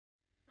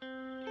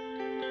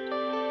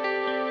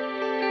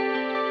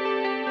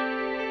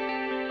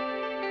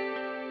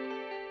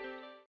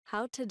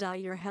How to dye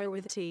your hair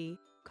with tea,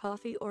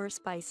 coffee or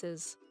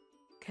spices.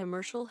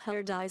 Commercial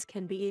hair dyes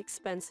can be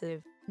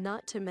expensive,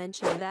 not to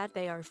mention that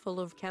they are full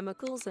of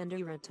chemicals and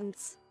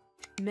irritants.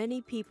 Many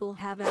people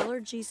have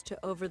allergies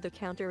to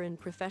over-the-counter and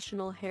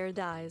professional hair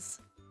dyes.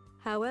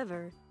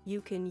 However, you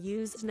can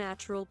use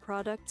natural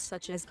products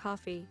such as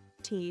coffee,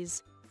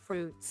 teas,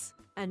 fruits,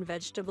 and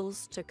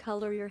vegetables to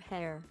color your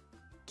hair.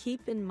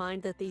 Keep in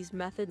mind that these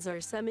methods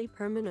are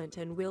semi-permanent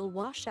and will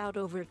wash out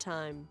over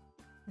time.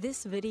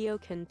 This video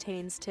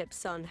contains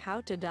tips on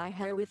how to dye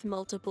hair with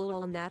multiple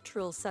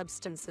all-natural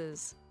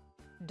substances.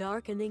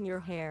 Darkening your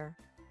hair.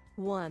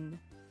 1.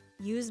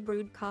 Use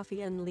brewed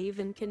coffee and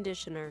leave-in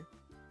conditioner.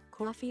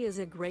 Coffee is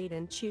a great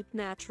and cheap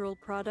natural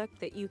product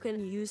that you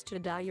can use to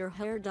dye your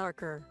hair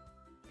darker.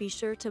 Be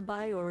sure to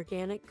buy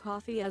organic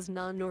coffee, as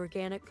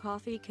non-organic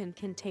coffee can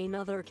contain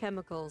other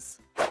chemicals.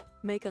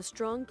 Make a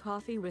strong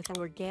coffee with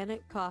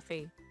organic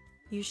coffee.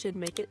 You should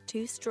make it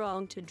too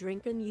strong to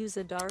drink and use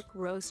a dark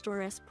roast or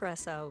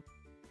espresso.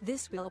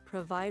 This will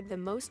provide the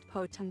most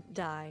potent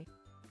dye.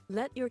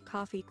 Let your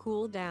coffee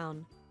cool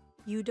down.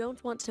 You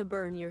don't want to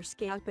burn your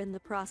scalp in the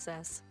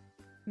process.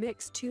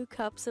 Mix 2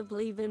 cups of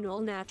leave-in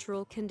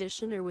all-natural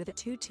conditioner with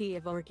 2 tea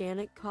of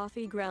organic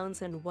coffee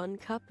grounds and 1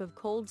 cup of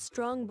cold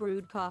strong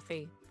brewed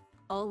coffee.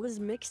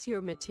 Always mix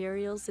your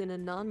materials in a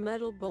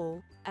non-metal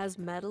bowl, as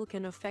metal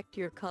can affect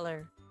your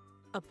color.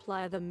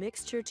 Apply the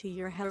mixture to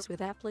your hair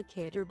with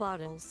applicator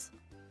bottles.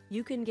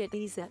 You can get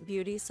these at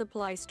beauty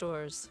supply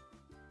stores.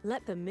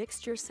 Let the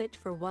mixture sit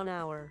for 1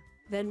 hour,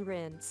 then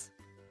rinse.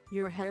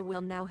 Your hair will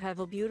now have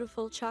a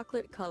beautiful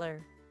chocolate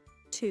color.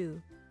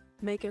 2.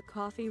 Make a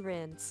coffee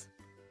rinse.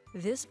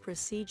 This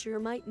procedure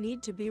might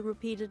need to be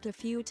repeated a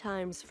few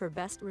times for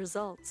best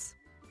results.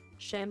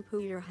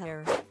 Shampoo your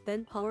hair,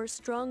 then pour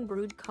strong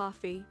brewed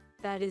coffee,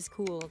 that is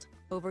cooled,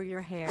 over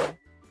your hair.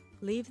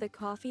 Leave the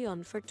coffee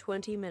on for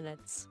 20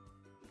 minutes.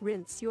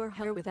 Rinse your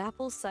hair with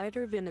apple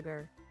cider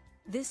vinegar.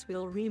 This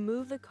will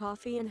remove the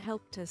coffee and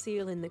help to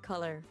seal in the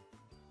color.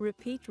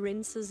 Repeat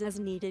rinses as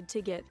needed to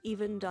get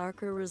even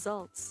darker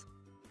results.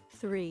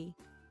 3.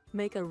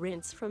 Make a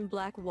rinse from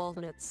black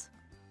walnuts.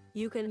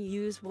 You can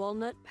use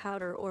walnut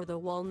powder or the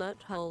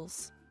walnut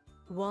hulls.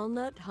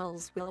 Walnut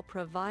hulls will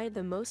provide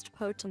the most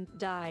potent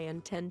dye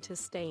and tend to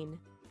stain.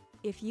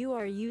 If you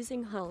are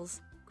using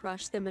hulls,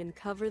 crush them and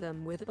cover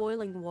them with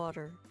boiling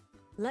water.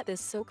 Let this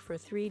soak for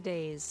 3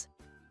 days.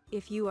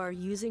 If you are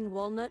using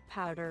walnut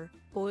powder,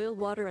 boil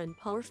water and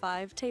pour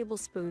 5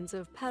 tablespoons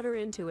of powder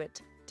into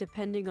it,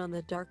 depending on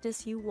the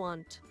darkness you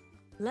want.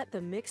 Let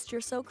the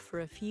mixture soak for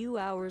a few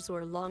hours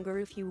or longer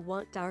if you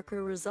want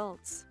darker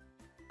results.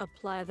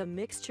 Apply the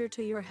mixture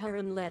to your hair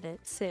and let it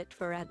sit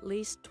for at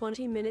least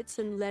 20 minutes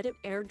and let it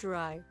air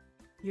dry.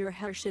 Your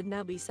hair should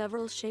now be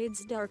several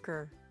shades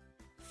darker.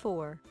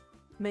 4.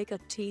 Make a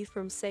tea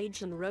from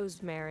sage and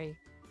rosemary.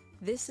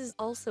 This is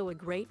also a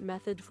great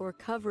method for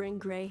covering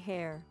gray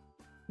hair.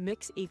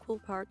 Mix equal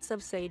parts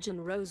of sage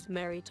and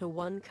rosemary to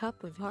 1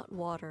 cup of hot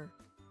water.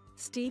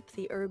 Steep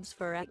the herbs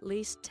for at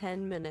least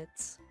 10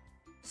 minutes.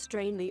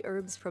 Strain the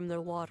herbs from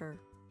the water.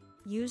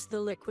 Use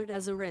the liquid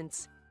as a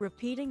rinse,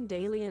 repeating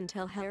daily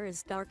until hair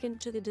is darkened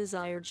to the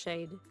desired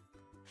shade.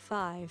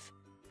 5.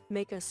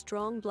 Make a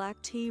strong black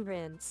tea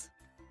rinse.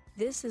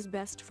 This is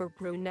best for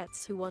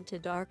brunettes who want to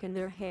darken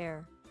their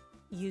hair.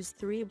 Use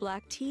 3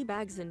 black tea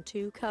bags and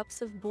 2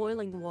 cups of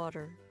boiling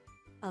water.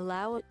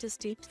 Allow it to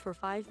steep for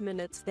 5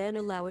 minutes, then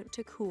allow it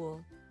to cool.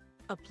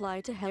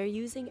 Apply to hair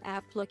using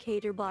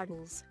applicator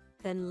bottles,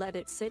 then let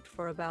it sit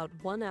for about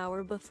 1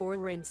 hour before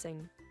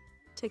rinsing.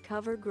 To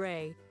cover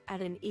gray,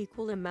 add an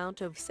equal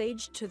amount of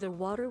sage to the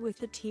water with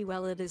the tea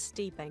while it is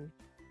steeping.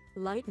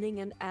 Lightening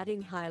and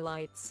adding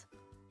highlights.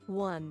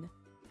 1.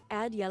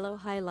 Add yellow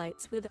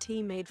highlights with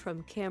tea made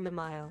from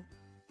chamomile.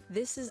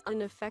 This is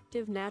an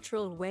effective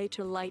natural way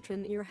to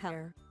lighten your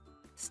hair.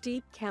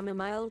 Steep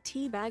chamomile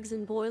tea bags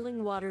in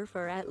boiling water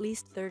for at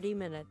least 30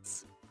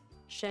 minutes.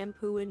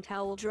 Shampoo and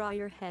towel dry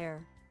your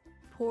hair.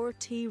 Pour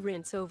tea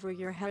rinse over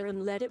your hair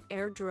and let it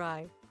air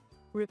dry.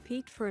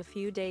 Repeat for a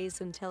few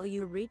days until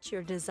you reach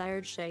your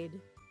desired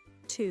shade.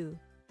 2.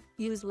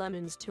 Use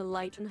lemons to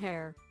lighten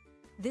hair.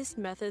 This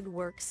method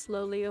works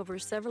slowly over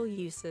several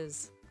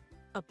uses.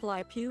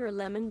 Apply pure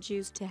lemon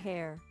juice to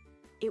hair.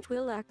 It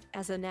will act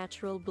as a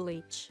natural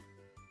bleach.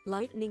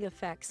 Lightening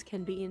effects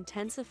can be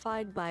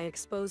intensified by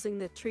exposing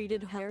the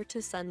treated hair to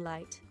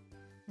sunlight.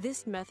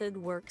 This method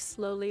works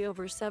slowly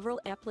over several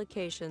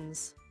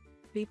applications.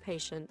 Be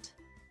patient.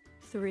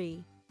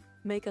 3.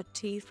 Make a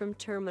tea from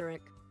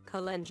turmeric,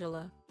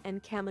 calendula,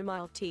 and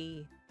chamomile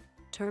tea.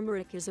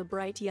 Turmeric is a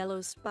bright yellow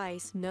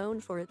spice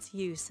known for its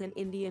use in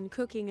Indian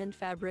cooking and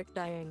fabric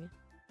dyeing.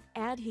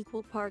 Add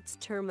equal parts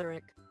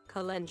turmeric,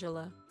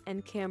 calendula,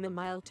 and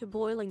chamomile to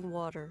boiling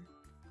water.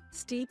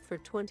 Steep for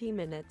 20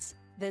 minutes.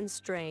 Then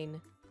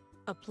strain.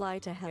 Apply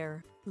to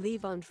hair,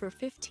 leave on for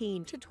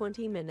 15 to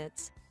 20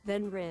 minutes,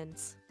 then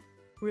rinse.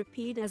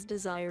 Repeat as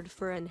desired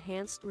for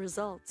enhanced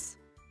results.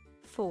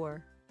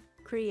 4.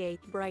 Create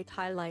bright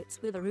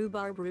highlights with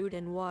rhubarb root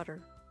and water.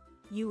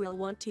 You will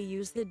want to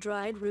use the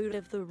dried root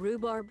of the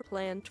rhubarb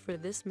plant for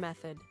this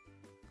method.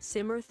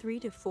 Simmer 3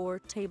 to 4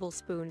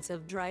 tablespoons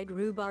of dried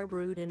rhubarb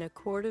brewed in a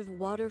quart of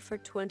water for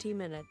 20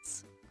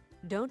 minutes.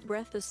 Don't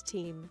breath the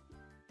steam.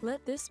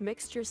 Let this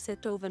mixture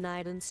sit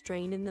overnight and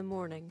strain in the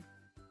morning.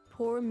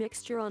 Pour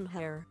mixture on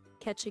hair,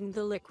 catching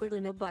the liquid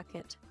in a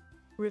bucket.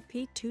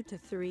 Repeat 2 to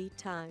 3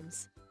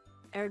 times.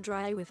 Air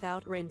dry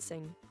without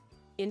rinsing.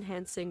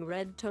 Enhancing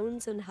red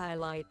tones and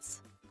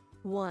highlights.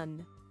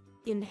 1.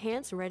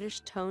 Enhance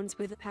reddish tones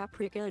with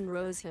paprika and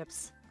rose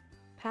hips.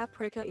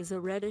 Paprika is a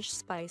reddish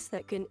spice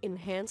that can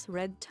enhance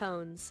red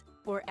tones,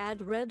 or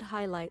add red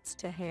highlights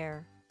to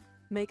hair.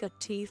 Make a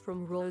tea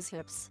from rose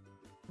hips.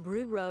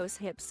 Brew rose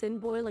hips in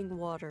boiling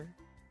water.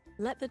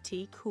 Let the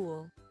tea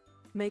cool.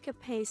 Make a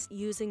paste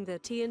using the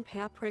tea and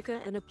paprika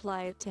and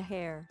apply it to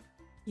hair.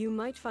 You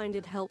might find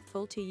it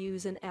helpful to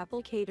use an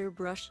applicator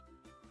brush.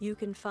 You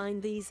can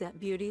find these at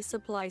beauty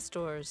supply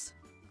stores.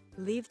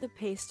 Leave the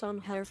paste on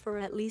hair for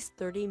at least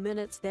 30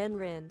 minutes, then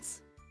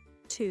rinse.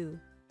 2.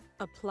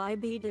 Apply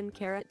beet and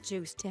carrot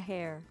juice to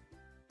hair.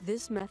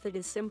 This method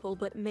is simple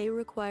but may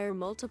require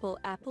multiple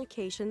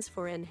applications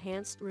for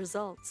enhanced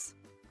results.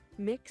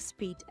 Mix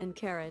beet and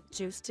carrot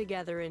juice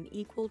together in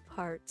equal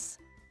parts.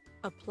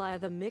 Apply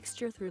the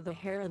mixture through the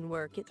hair and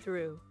work it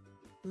through.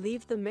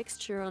 Leave the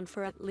mixture on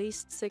for at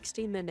least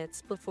 60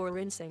 minutes before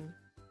rinsing.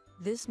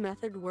 This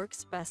method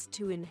works best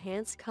to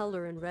enhance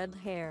color in red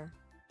hair.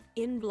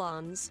 In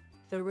blondes,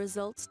 the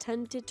results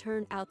tend to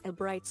turn out a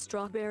bright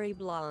strawberry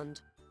blonde.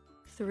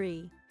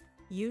 3.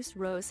 Use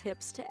rose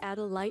hips to add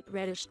a light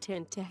reddish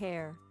tint to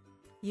hair.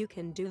 You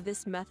can do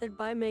this method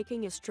by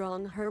making a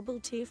strong herbal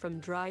tea from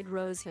dried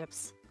rose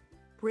hips.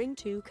 Bring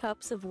 2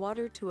 cups of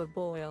water to a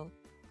boil.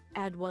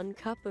 Add 1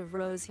 cup of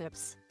rose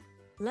hips.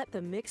 Let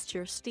the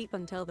mixture steep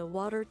until the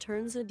water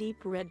turns a deep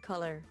red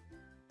color.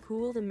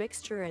 Cool the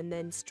mixture and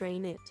then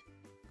strain it.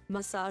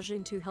 Massage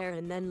into hair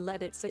and then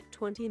let it sit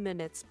 20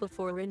 minutes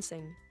before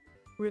rinsing.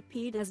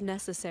 Repeat as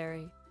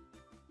necessary.